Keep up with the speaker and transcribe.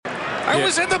I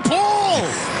was in the pool.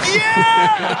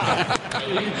 Yeah.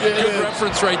 Good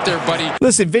reference right there, buddy.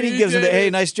 Listen, Vinny gives him the, hey,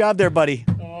 nice job there, buddy.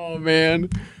 Oh, man.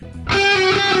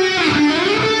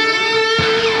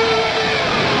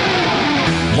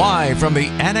 Live from the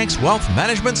Annex Wealth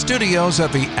Management Studios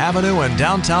at the Avenue in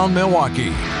downtown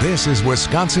Milwaukee, this is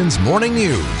Wisconsin's Morning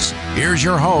News. Here's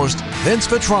your host, Vince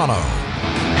Vitrano.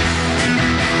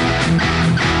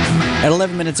 At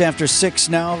 11 minutes after 6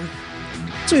 now,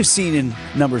 as we've seen in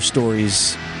a number of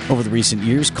stories over the recent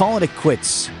years, calling it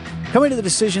quits. Coming to the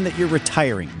decision that you're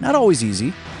retiring. Not always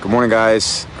easy. Good morning,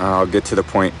 guys. I'll get to the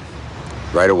point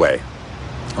right away.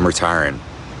 I'm retiring.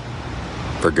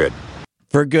 For good.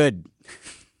 For good.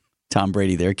 Tom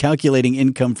Brady there, calculating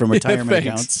income from retirement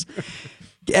accounts.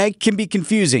 It can be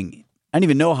confusing. I don't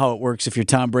even know how it works if you're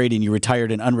Tom Brady and you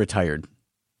retired and unretired.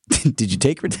 Did you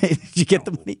did you get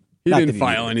the money? He didn't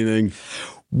file anything.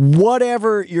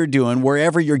 Whatever you're doing,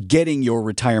 wherever you're getting your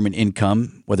retirement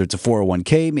income, whether it's a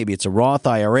 401k, maybe it's a Roth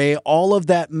IRA, all of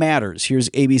that matters. Here's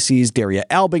ABC's Daria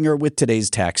Albinger with today's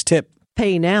tax tip.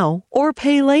 Pay now or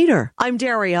pay later. I'm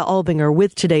Daria Albinger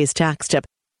with today's tax tip.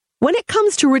 When it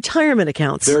comes to retirement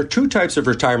accounts, there are two types of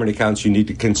retirement accounts you need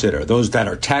to consider, those that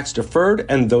are tax deferred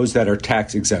and those that are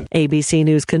tax exempt. ABC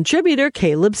News contributor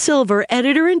Caleb Silver,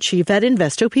 editor-in-chief at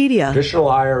Investopedia. Traditional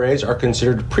IRAs are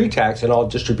considered pre-tax and all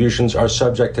distributions are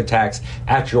subject to tax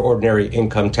at your ordinary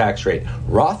income tax rate.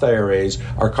 Roth IRAs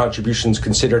are contributions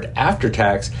considered after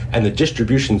tax and the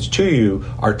distributions to you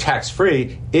are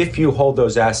tax-free if you hold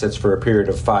those assets for a period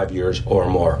of 5 years or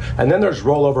more. And then there's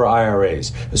rollover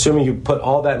IRAs. Assuming you put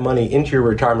all that money into your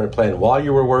retirement plan while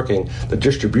you were working, the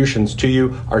distributions to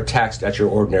you are taxed at your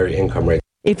ordinary income rate.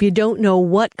 If you don't know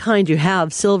what kind you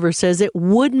have, Silver says it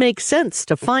would make sense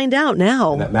to find out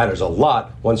now. And that matters a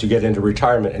lot once you get into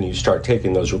retirement and you start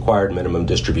taking those required minimum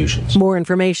distributions. More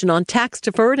information on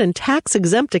tax-deferred and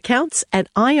tax-exempt accounts at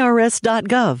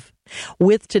irs.gov.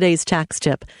 With today's tax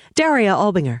tip, Daria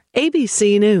Albinger,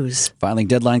 ABC News. Filing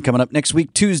deadline coming up next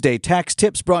week, Tuesday. Tax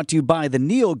tips brought to you by the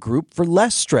Neal Group for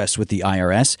less stress with the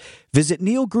IRS. Visit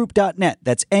nealgroup.net.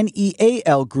 That's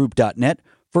NEAL Group.net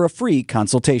for a free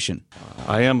consultation.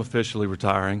 I am officially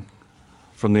retiring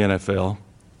from the NFL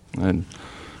and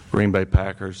Green Bay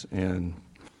Packers, and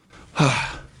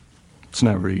it's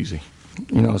never easy.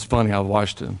 You know, it's funny, I've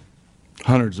watched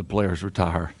hundreds of players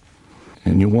retire,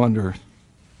 and you wonder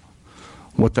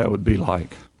what that would be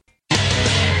like.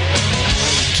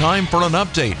 Time for an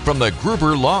update from the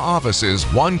Gruber Law Office's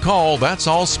One Call, That's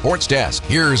All Sports Desk.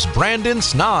 Here's Brandon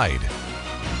Snide.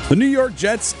 The New York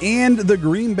Jets and the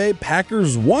Green Bay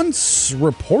Packers once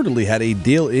reportedly had a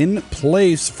deal in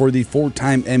place for the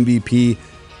four-time MVP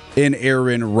in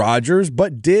Aaron Rodgers,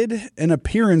 but did an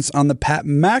appearance on the Pat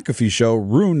McAfee show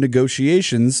ruin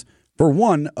negotiations for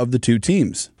one of the two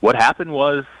teams? What happened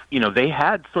was, they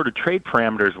had sort of trade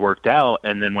parameters worked out,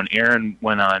 and then when Aaron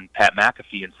went on Pat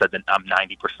McAfee and said that I'm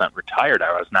 90% retired,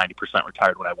 I was 90%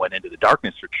 retired when I went into the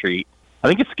darkness retreat, I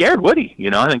think it scared Woody.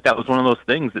 I think that was one of those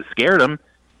things that scared him.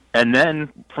 And then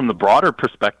from the broader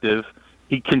perspective,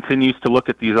 he continues to look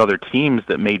at these other teams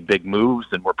that made big moves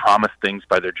and were promised things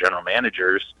by their general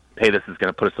managers. Hey, this is going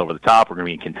to put us over the top. We're going to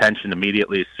be in contention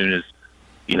immediately as soon as,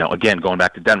 again, going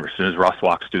back to Denver, as soon as Russ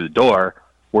walks through the door,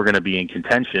 we're going to be in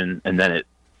contention. And then it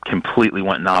completely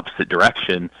went in the opposite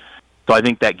direction. So I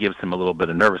think that gives him a little bit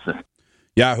of nervousness.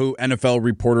 Yahoo NFL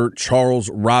reporter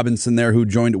Charles Robinson there, who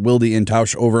joined Wilde and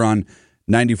Tausch over on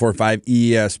 94.5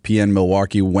 ESPN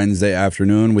Milwaukee Wednesday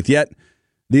afternoon with yet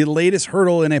the latest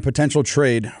hurdle in a potential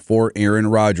trade for Aaron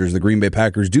Rodgers. The Green Bay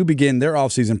Packers do begin their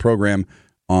offseason program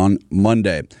on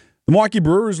Monday. The Milwaukee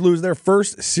Brewers lose their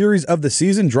first series of the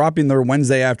season, dropping their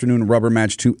Wednesday afternoon rubber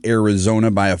match to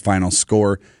Arizona by a final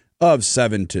score of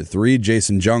 7-3.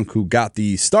 Jason Junk, who got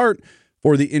the start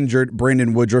for the injured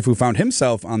Brandon Woodruff, who found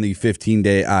himself on the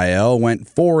 15-day IL, went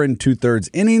 4 2/3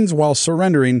 innings while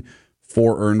surrendering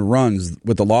 4 earned runs.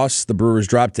 With the loss, the Brewers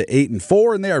dropped to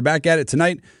 8-4, and they are back at it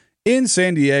tonight in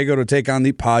San Diego to take on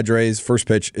the Padres. First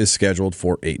pitch is scheduled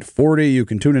for 8:40. You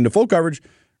can tune into full coverage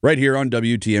right here on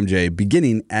WTMJ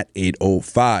beginning at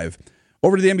 8:05.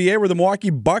 Over to the NBA, where the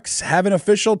Milwaukee Bucks have an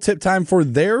official tip time for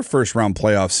their first-round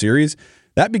playoff series.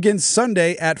 That begins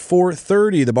Sunday at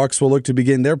 4:30. The Bucks will look to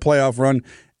begin their playoff run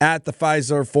at the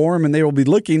Fiserv Forum, and they will be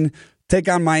looking to take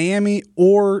on Miami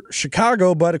or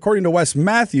Chicago. But according to Wes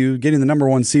Matthew, getting the number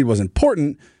one seed was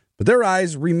important, but their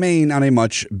eyes remain on a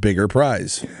much bigger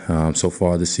prize. So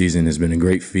far this season has been a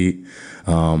great feat.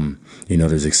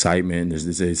 There's excitement.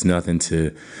 It's nothing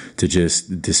to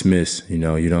just dismiss.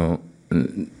 You don't.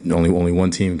 Only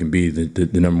one team can be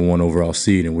the number one overall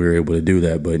seed, and we were able to do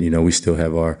that. But we still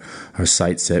have our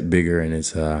sights set bigger, and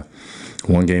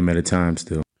one game at a time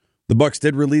still. The Bucs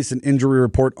did release an injury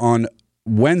report on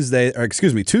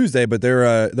Tuesday, but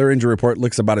their injury report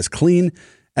looks about as clean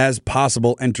as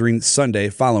possible entering Sunday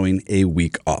following a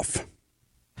week off.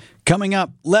 Coming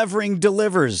up, Levering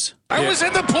delivers. I was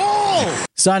in the pool!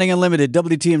 Signing Unlimited,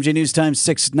 WTMJ News Time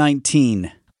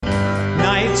 6:19.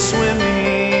 Night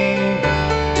swimming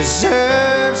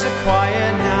deserves a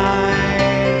quiet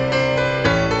night.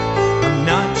 I'm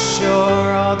not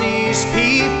sure all these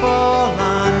people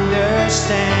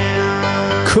understand.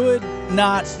 Could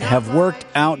not have worked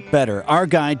out better. Our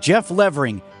guy, Jeff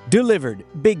Levering, delivered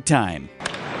big time.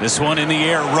 This one in the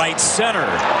air, right center.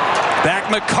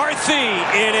 Back McCarthy.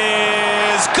 It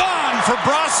is gone for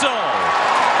Brasso.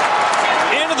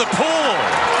 Into the pool.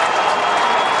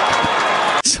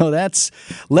 So that's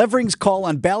Levering's call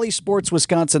on Bally Sports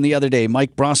Wisconsin the other day.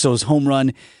 Mike Brasso's home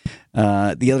run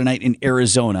the other night in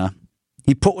Arizona.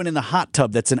 He put one in the hot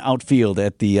tub that's in outfield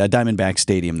at the Diamondback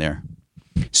Stadium there.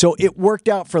 So it worked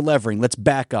out for Levering. Let's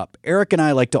back up. Eric and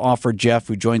I like to offer Jeff,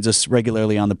 who joins us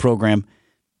regularly on the program,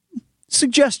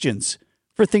 suggestions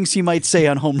for things he might say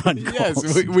on home run calls.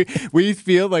 Yes, we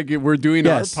feel like we're doing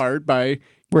our part by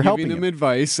giving him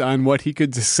advice on what he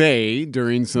could say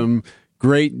during some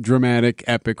great, dramatic,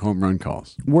 epic home run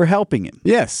calls. We're helping him.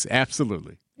 Yes,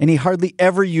 absolutely. And he hardly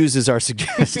ever uses our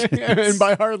suggestions. And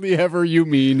by hardly ever, you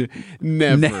mean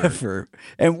never. Never.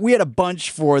 And we had a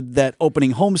bunch for that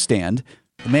opening homestand.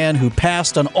 The man who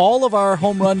passed on all of our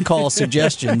home run call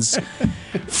suggestions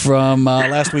from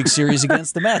last week's series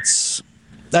against the Mets.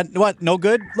 That what? No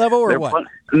good, Levo, or what?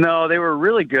 No, they were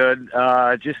really good.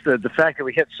 Just the fact that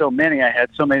we hit so many, I had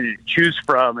so many to choose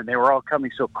from, and they were all coming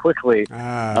so quickly.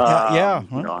 Yeah.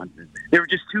 You know, they were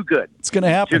just too good. It's going to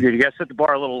happen. Too good. You got to set the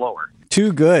bar a little lower.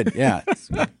 Too good, yeah.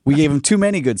 We gave him too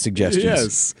many good suggestions.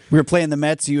 Yes. We were playing the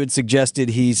Mets. You had suggested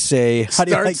he say, how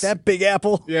do you like that, Big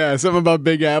Apple? Yeah, something about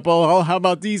Big Apple. Oh, how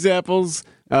about these apples?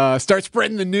 Start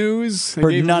spreading the news.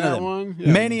 Heard none of them. One.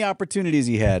 Yeah. Many opportunities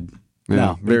he had. Yeah,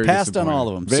 no, we passed on all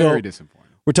of them. Very disappointing.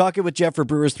 We're talking with Jeff for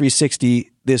Brewers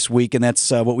 360 this week, and that's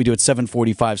what we do at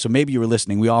 7:45. So maybe you were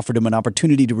listening. We offered him an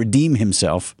opportunity to redeem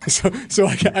himself. So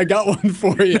I got one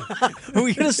for you. Are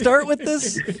we going to start with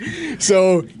this?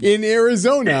 So in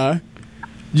Arizona,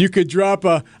 you could drop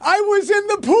I was in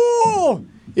the pool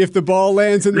if the ball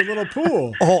lands in the little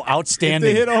pool. Oh,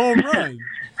 outstanding. If they hit a home run.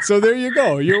 So there you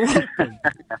go. You're welcome.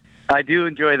 I do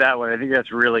enjoy that one. I think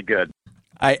that's really good.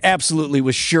 I absolutely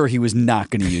was sure he was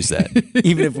not going to use that,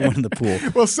 even if it went in the pool.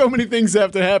 Well, so many things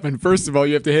have to happen. First of all,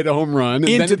 you have to hit a home run,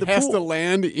 and then it has to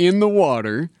land in the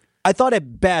water. I thought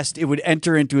at best it would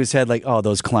enter into his head like, oh,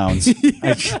 those clowns.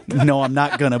 No, I'm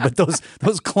not going to, but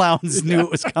those clowns knew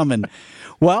it was coming.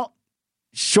 Well,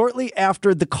 shortly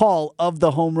after the call of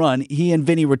the home run, he and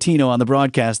Vinny Rottino on the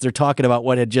broadcast, they're talking about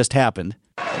what had just happened.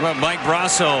 Well, Mike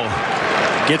Brasso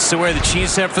gets to wear the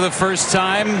cheese hat for the first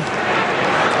time.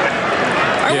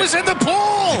 I was in the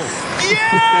pool!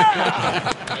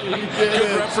 Yeah!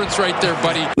 Good reference right there,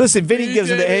 buddy. Listen, Vinny gives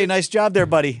him the, hey, nice job there,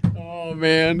 buddy. Oh,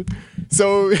 man.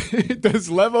 So does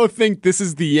Levo think this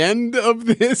is the end of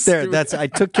this? I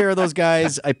took care of those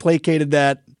guys. I placated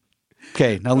that.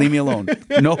 Okay, now leave me alone.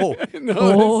 No.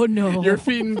 No. You're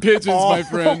feeding pigeons, my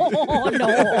friend. Oh,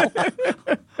 no.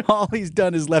 All he's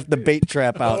done is left the bait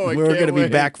trap out. We're going to be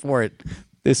back for it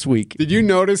this week. Did you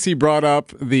notice he brought up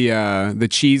the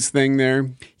cheese thing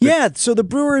there? Yeah, so the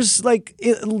Brewers,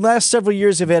 last several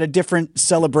years, have had a different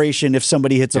celebration if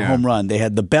somebody hits a home run. They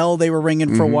had the bell they were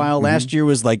ringing for a while. Last year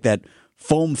was like that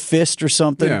foam fist or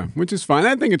something. Yeah, which is fine.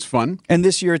 I think it's fun. And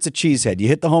this year it's a cheese head. You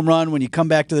hit the home run. When you come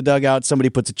back to the dugout, somebody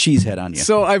puts a cheese head on you.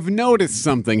 So I've noticed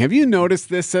something. Have you noticed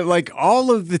this? That all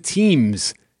of the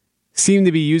teams seem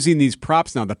to be using these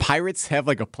props now. The Pirates have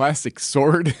a plastic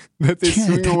sword that they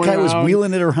swing around. That guy was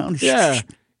wheeling it around. Yeah.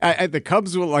 The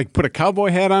Cubs will put a cowboy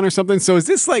hat on or something. So is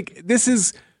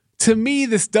this to me,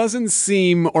 this doesn't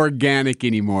seem organic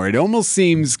anymore. It almost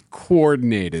seems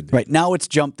coordinated. Right. Now it's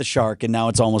jumped the shark, and now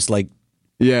it's almost like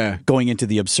going into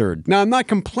the absurd. Now, I'm not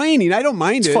complaining. I don't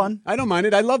mind it. It's fun. I don't mind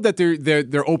it. I love that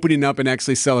they're opening up and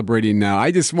actually celebrating now. I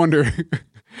just wonder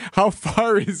how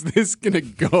far is this going to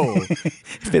go?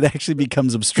 If it actually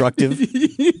becomes obstructive.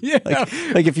 Yeah.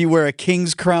 Like if you wear a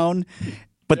king's crown,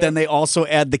 but then they also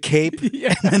add the cape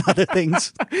and then other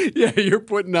things. Yeah, you're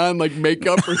putting on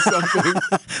makeup or something.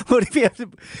 What if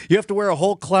you have to wear a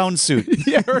whole clown suit?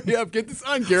 Yeah, hurry up. Get this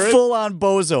on, Garrett. Full on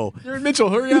bozo. Garrett Mitchell,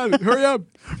 hurry up.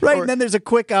 Right, and then there's a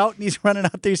quick out, and he's running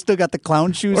out there. He's still got the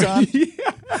clown shoes on.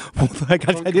 Yeah. I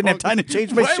didn't have time to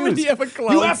change my shoes. Why would he have a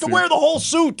clown You have to suit? wear the whole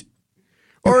suit.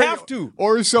 You have to.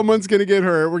 Or someone's going to get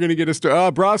hurt. We're going to get a story.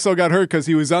 Brasso got hurt because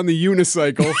he was on the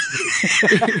unicycle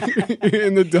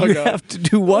in the dugout. You have to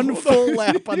do one full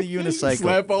lap on the unicycle.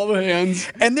 Slap all the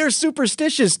hands. And they're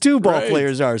superstitious too. Ball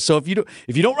players are. So if you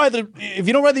don't ride the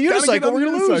unicycle, we're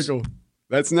going to lose.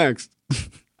 That's next.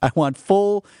 I want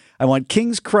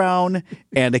King's crown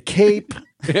and a cape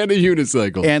and a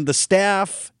unicycle and the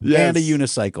staff and a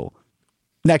unicycle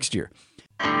next year.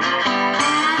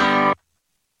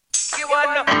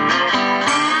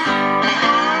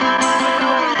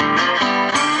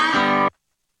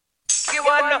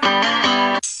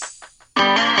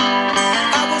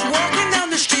 was walking down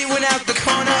the street when out the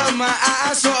corner of my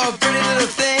eye I saw a pretty little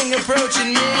thing approaching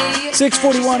me.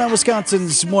 6:41 on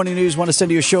Wisconsin's Morning News. Want to send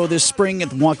you a show this spring at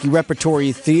the Milwaukee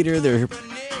Repertory Theater. They're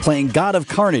playing God of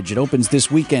Carnage. It opens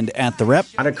this weekend at the Rep.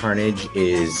 God of Carnage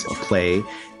is a play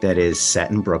that is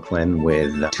set in Brooklyn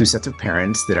with two sets of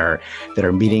parents that are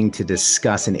meeting to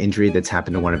discuss an injury that's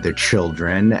happened to one of their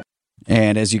children.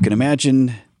 And as you can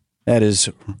imagine, that is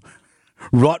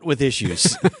wrought with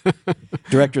issues.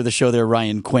 Director of the show there,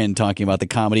 Ryan Quinn, talking about the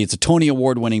comedy. It's a Tony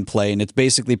Award-winning play, and it's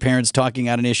basically parents talking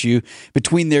out an issue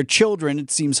between their children.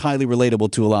 It seems highly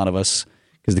relatable to a lot of us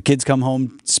because the kids come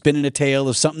home spinning a tale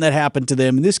of something that happened to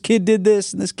them. And this kid did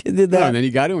this, and this kid did that. And then you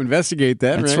got to investigate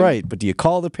that, That's right. But do you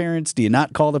call the parents? Do you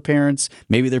not call the parents?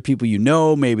 Maybe they're people you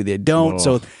know. Maybe they don't.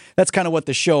 So that's kind of what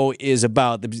the show is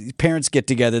about. The parents get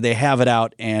together. They have it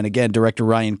out. And again, Director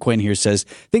Ryan Quinn here says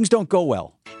things don't go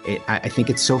well. I think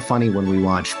it's so funny when we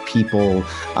watch people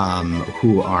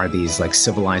who are these like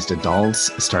civilized adults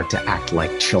start to act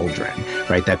like children,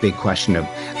 right? That big question of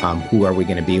who are we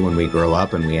going to be when we grow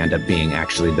up, and we end up being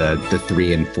actually the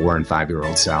 3 and 4 and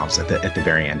 5-year-old selves at the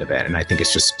very end of it. And I think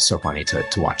it's just so funny to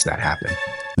watch that happen.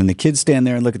 And the kids stand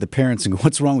there and look at the parents and go,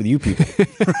 what's wrong with you people?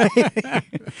 Right?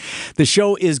 The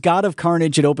show is God of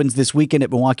Carnage. It opens this weekend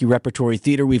at Milwaukee Repertory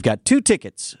Theater. We've got 2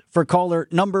 tickets for caller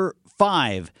number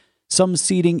 5. Some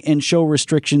seating and show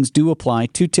restrictions do apply.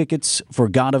 2 tickets for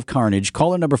God of Carnage.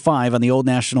 Caller number 5 on the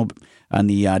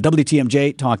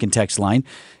WTMJ talk and text line.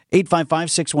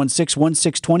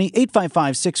 855-616-1620.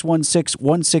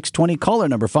 855-616-1620. Caller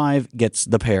number 5 gets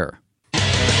the pair.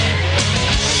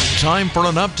 Time for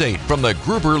an update from the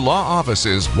Gruber Law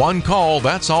Office's One Call,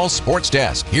 That's All Sports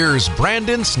Desk. Here's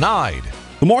Brandon Snide.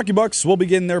 The Milwaukee Bucks will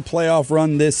begin their playoff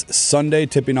run this Sunday,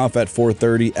 tipping off at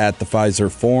 4:30 at the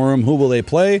Pfizer Forum. Who will they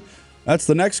play? That's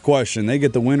the next question. They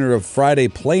get the winner of Friday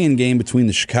play-in game between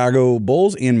the Chicago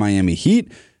Bulls and Miami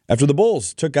Heat after the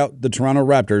Bulls took out the Toronto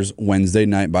Raptors Wednesday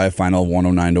night by a final of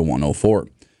 109-104.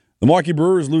 The Milwaukee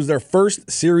Brewers lose their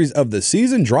first series of the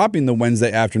season, dropping the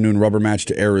Wednesday afternoon rubber match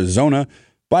to Arizona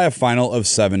by a final of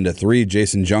 7-3.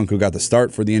 Jason Junk, who got the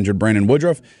start for the injured Brandon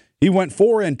Woodruff, he went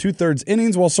 4 2/3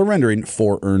 innings while surrendering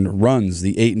 4 earned runs.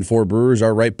 The 8-4 Brewers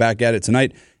are right back at it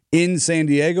tonight in San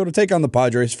Diego to take on the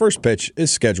Padres. First pitch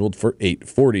is scheduled for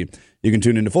 8:40. You can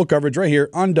tune into full coverage right here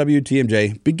on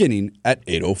WTMJ beginning at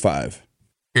 8:05.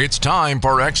 It's time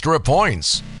for Extra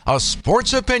Points, a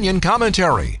sports opinion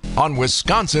commentary on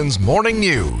Wisconsin's Morning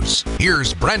News.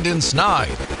 Here's Brendan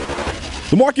Snide.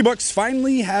 The Milwaukee Bucks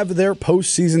finally have their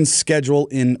postseason schedule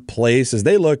in place as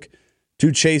they look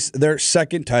to chase their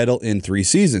second title in 3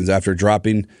 seasons. After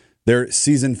dropping their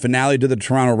season finale to the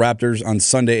Toronto Raptors on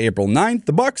Sunday, April 9th,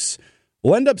 the Bucks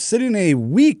will end up sitting a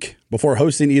week before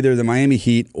hosting either the Miami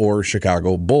Heat or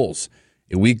Chicago Bulls.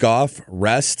 A week off,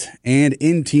 rest, and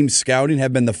in-team scouting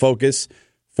have been the focus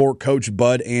for Coach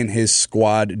Bud and his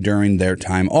squad during their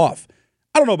time off.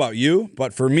 I don't know about you,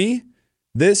 but for me,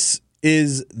 this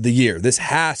is the year. This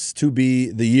has to be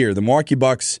the year. The Milwaukee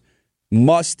Bucks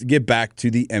must get back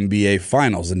to the NBA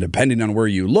Finals. And depending on where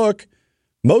you look,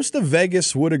 most of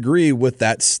Vegas would agree with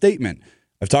that statement.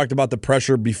 I've talked about the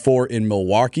pressure before in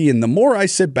Milwaukee, and the more I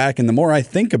sit back and the more I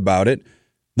think about it,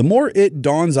 the more it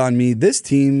dawns on me this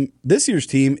year's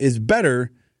team is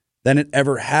better than it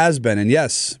ever has been. And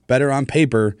yes, better on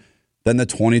paper than the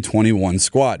 2021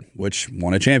 squad, which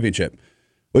won a championship.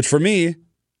 Which for me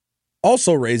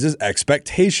also raises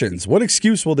expectations. What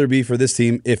excuse will there be for this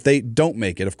team if they don't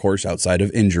make it, of course, outside of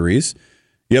injuries?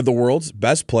 You have the world's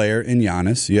best player in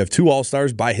Giannis. You have 2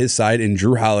 All-Stars by his side in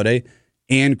Drew Holiday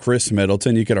and Chris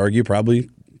Middleton. You could argue probably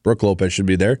Brook Lopez should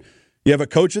be there. You have a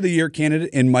Coach of the Year candidate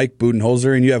in Mike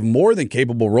Budenholzer, and you have more than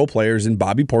capable role players in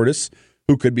Bobby Portis,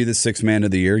 who could be the 6th man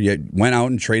of the year. You went out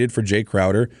and traded for Jay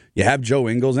Crowder. You have Joe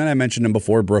Ingles, and I mentioned him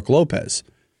before, Brook Lopez.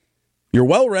 You're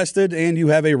well-rested, and you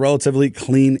have a relatively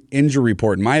clean injury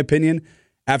report. In my opinion,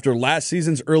 after last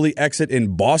season's early exit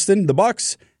in Boston, the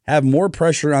Bucks have more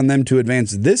pressure on them to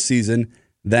advance this season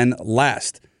than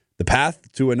last. The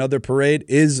path to another parade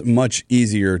is much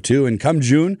easier, too, and come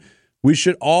June, we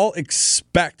should all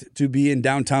expect to be in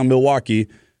downtown Milwaukee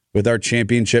with our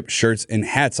championship shirts and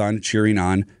hats on, cheering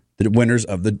on the winners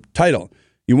of the title.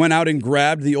 You went out and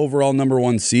grabbed the overall number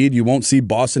 1 seed. You won't see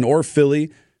Boston or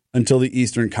Philly until the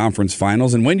Eastern Conference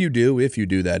Finals. And when you do, if you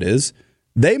do, that is,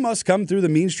 they must come through the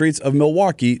mean streets of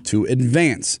Milwaukee to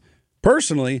advance.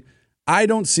 Personally, I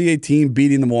don't see a team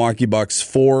beating the Milwaukee Bucks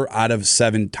 4 out of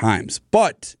 7 times.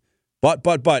 But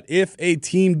if a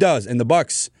team does and the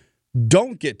Bucks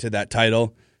don't get to that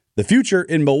title, the future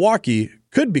in Milwaukee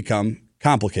could become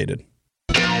complicated.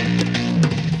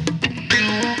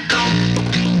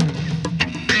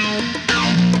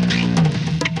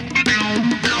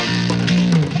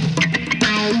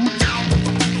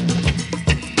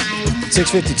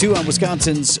 .652 on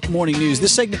Wisconsin's Morning News.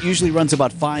 This segment usually runs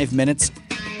about 5 minutes.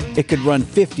 It could run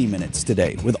 50 minutes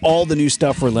today with all the new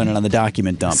stuff we're learning on the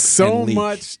document dump. So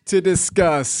much to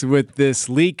discuss with this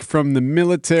leak from the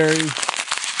military.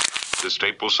 This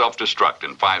tape will self-destruct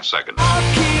in 5 seconds.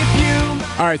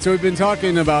 All right, so we've been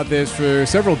talking about this for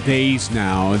several days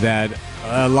now, that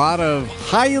a lot of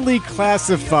highly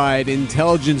classified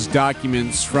intelligence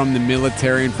documents from the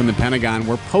military and from the Pentagon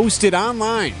were posted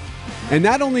online. And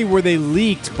not only were they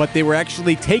leaked, but they were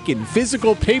actually taken.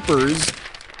 Physical papers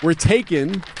were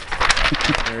taken.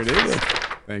 There it is.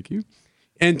 Thank you.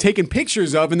 And taken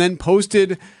pictures of and then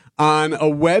posted on a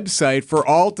website for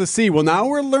all to see. Well, now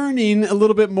we're learning a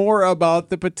little bit more about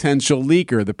the potential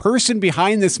leaker. The person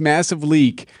behind this massive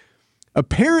leak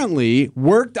apparently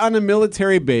worked on a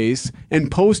military base and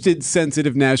posted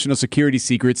sensitive national security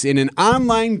secrets in an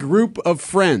online group of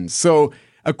friends. So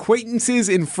acquaintances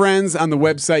and friends on the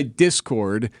website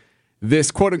Discord,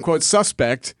 this quote-unquote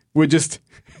suspect would just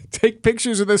take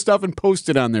pictures of this stuff and post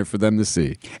it on there for them to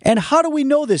see. And how do we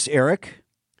know this, Eric?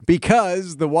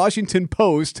 Because the Washington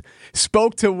Post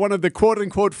spoke to one of the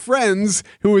quote-unquote friends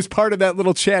who was part of that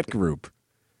little chat group.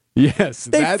 Yes.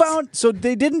 So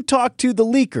they didn't talk to the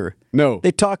leaker. No.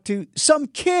 They talked to some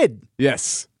kid.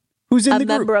 Yes. Who's in the group?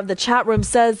 A member of the chat room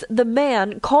says the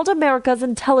man called America's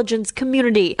intelligence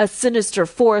community a sinister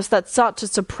force that sought to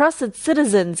suppress its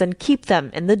citizens and keep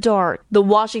them in the dark. The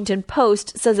Washington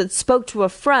Post says it spoke to a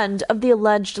friend of the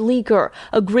alleged leaker,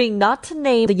 agreeing not to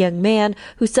name the young man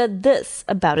who said this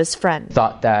about his friend.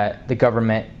 Thought that the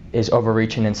government is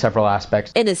overreaching in several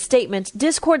aspects. In his statement,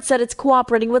 Discord said it's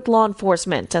cooperating with law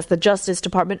enforcement as the Justice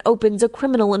Department opens a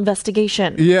criminal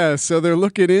investigation. Yeah, so they're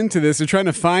looking into this. They're trying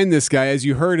to find this guy. As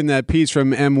you heard in that piece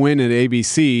from M. Wynn at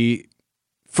ABC,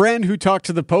 friend who talked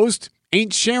to the Post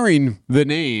ain't sharing the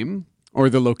name or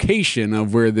the location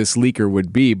of where this leaker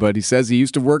would be, but he says he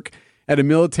used to work at a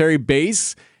military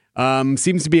base.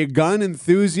 Seems to be a gun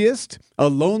enthusiast. A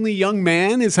lonely young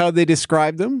man is how they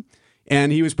described him.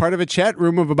 And he was part of a chat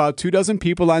room of about 24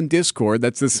 people on Discord.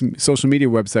 That's this social media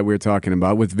website we were talking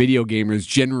about, with video gamers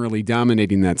generally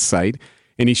dominating that site.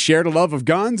 And he shared a love of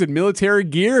guns and military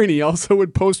gear, and he also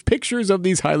would post pictures of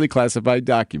these highly classified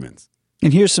documents.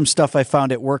 And here's some stuff I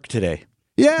found at work today.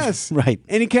 Yes. Right.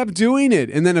 And he kept doing it.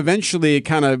 And then eventually it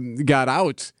kind of got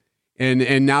out.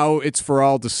 And now it's for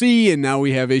all to see. And now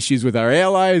we have issues with our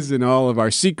allies, and all of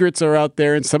our secrets are out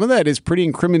there. And some of that is pretty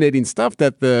incriminating stuff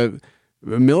that the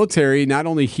military, not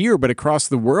only here, but across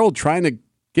the world, trying to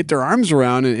get their arms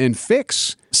around and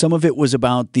fix. Some of it was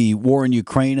about the war in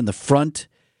Ukraine and the front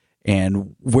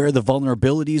and where the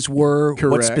vulnerabilities were.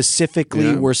 Correct. What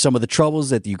specifically were some of the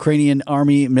troubles that the Ukrainian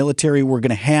army military were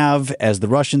going to have as the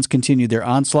Russians continued their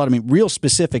onslaught. I mean, real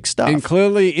specific stuff. And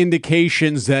clearly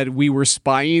indications that we were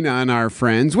spying on our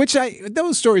friends, which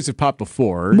those stories have popped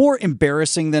before. More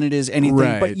embarrassing than it is anything,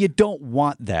 Right. but you don't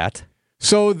want that.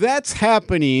 So that's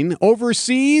happening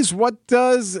overseas. What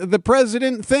does the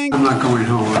president think? I'm not going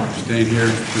home. I'm staying here.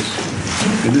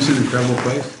 Is this an incredible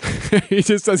place? He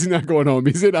just says he's not going home.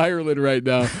 He's in Ireland right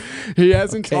now. He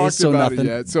hasn't talked about it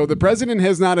yet. So the president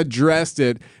has not addressed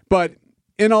it. But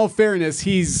in all fairness,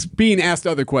 he's being asked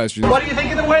other questions. What do you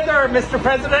think of the weather, Mr.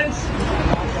 President?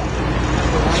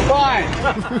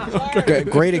 Fine.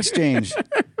 Great exchange. All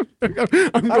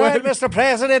right, Mr.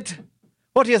 President.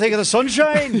 What do you think of the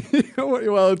sunshine?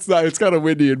 Well, it's not. It's kind of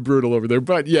windy and brutal over there.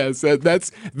 But yes,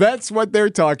 that's what they're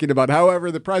talking about.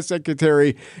 However, the press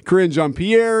secretary, Karine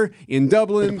Jean-Pierre, in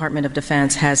Dublin. The Department of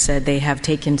Defense has said they have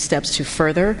taken steps to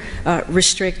further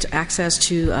restrict access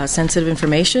to sensitive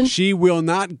information. She will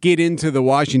not get into the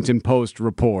Washington Post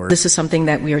report. This is something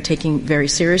that we are taking very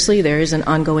seriously. There is an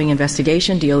ongoing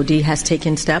investigation. DOD has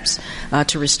taken steps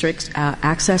to restrict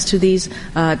access to these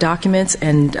documents,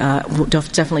 and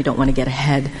definitely don't want to get ahead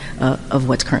of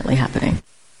what's currently happening.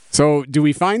 So, do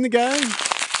we find the guy?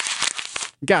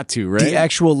 Got to, right? The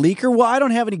actual leaker? Well, I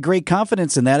don't have any great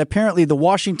confidence in that. Apparently, the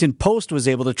Washington Post was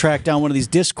able to track down one of these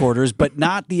Discorders, but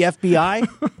not the FBI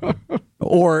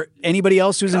or anybody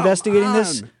else who's investigating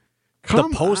this. The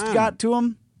Post got to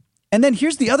him. And then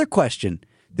here's the other question.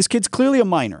 This kid's clearly a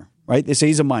minor, right? They say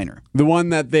he's a minor. The one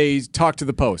that they talked to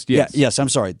the Post, yes. Yeah, yes, I'm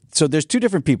sorry. So there's two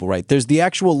different people, right? There's the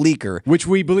actual leaker. Which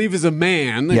we believe is a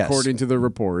man, Yes. according to the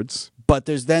reports. But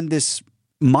there's then this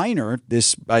minor,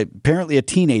 this apparently a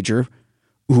teenager,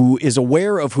 who is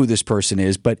aware of who this person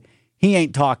is, but he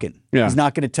ain't talking. Yeah. He's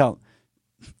not going to tell.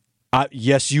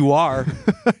 Yes, you are.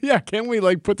 Yeah, can't we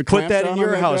put the Put clamps that down in your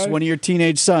on that house, guy? one of your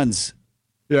teenage sons.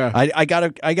 Yeah. I got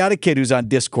a kid who's on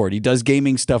Discord. He does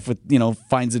gaming stuff with,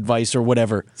 finds advice or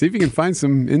whatever. See if you can find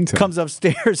some intel. Comes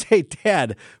upstairs, hey,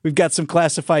 Dad, we've got some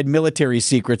classified military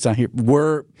secrets on here.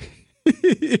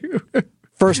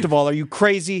 First of all, are you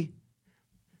crazy?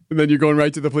 And then you're going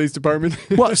right to the police department?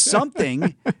 Well,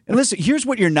 something. And listen, here's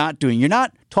what you're not doing. You're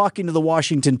not talking to the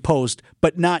Washington Post,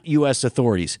 but not U.S.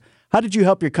 authorities. How did you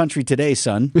help your country today,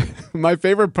 son? My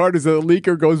favorite part is that the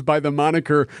leaker goes by the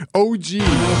moniker OG.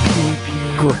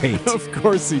 Great. Of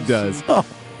course he does.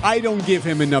 I don't give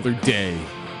him another day.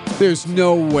 There's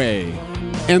no way.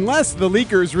 Unless the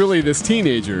leaker is really this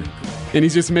teenager and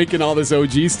he's just making all this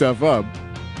OG stuff up.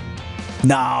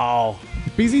 No.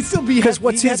 Because he'd still be... Because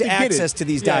what's his access to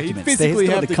these documents? They still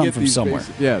have to come from somewhere.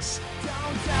 Yes.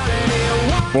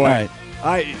 Boy,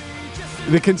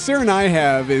 the concern I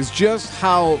have is just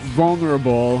how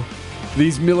vulnerable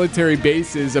these military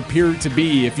bases appear to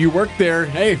be. If you work there,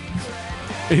 hey,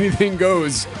 anything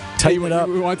goes. Tighten it up.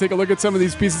 You want to take a look at some of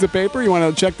these pieces of paper? You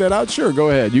want to check that out? Sure, go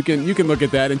ahead. You can look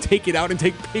at that and take it out and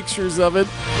take pictures of it.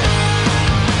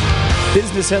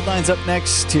 Business headlines up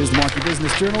next. Here's the Milwaukee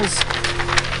Business Journal's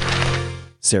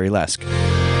Sari Lesk.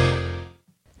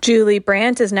 Julie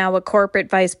Brandt is now a corporate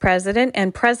vice president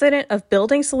and president of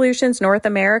Building Solutions North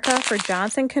America for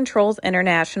Johnson Controls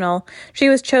International. She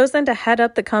was chosen to head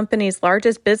up the company's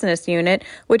largest business unit,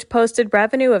 which posted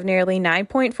revenue of nearly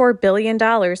 $9.4 billion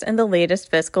in the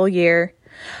latest fiscal year.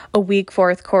 A weak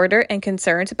fourth quarter and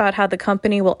concerns about how the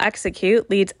company will execute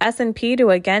leads S&P to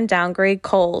again downgrade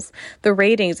Kohl's. The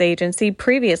ratings agency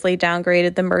previously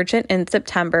downgraded the merchant in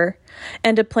September.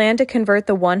 And a plan to convert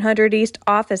the 100 East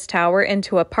office tower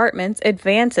into apartments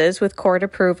advances with court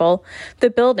approval. The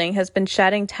building has been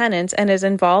shedding tenants and is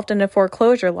involved in a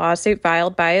foreclosure lawsuit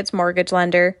filed by its mortgage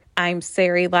lender. I'm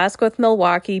Sari Lesk with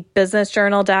Milwaukee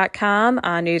BusinessJournal.com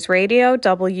on News Radio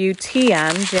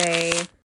WTMJ.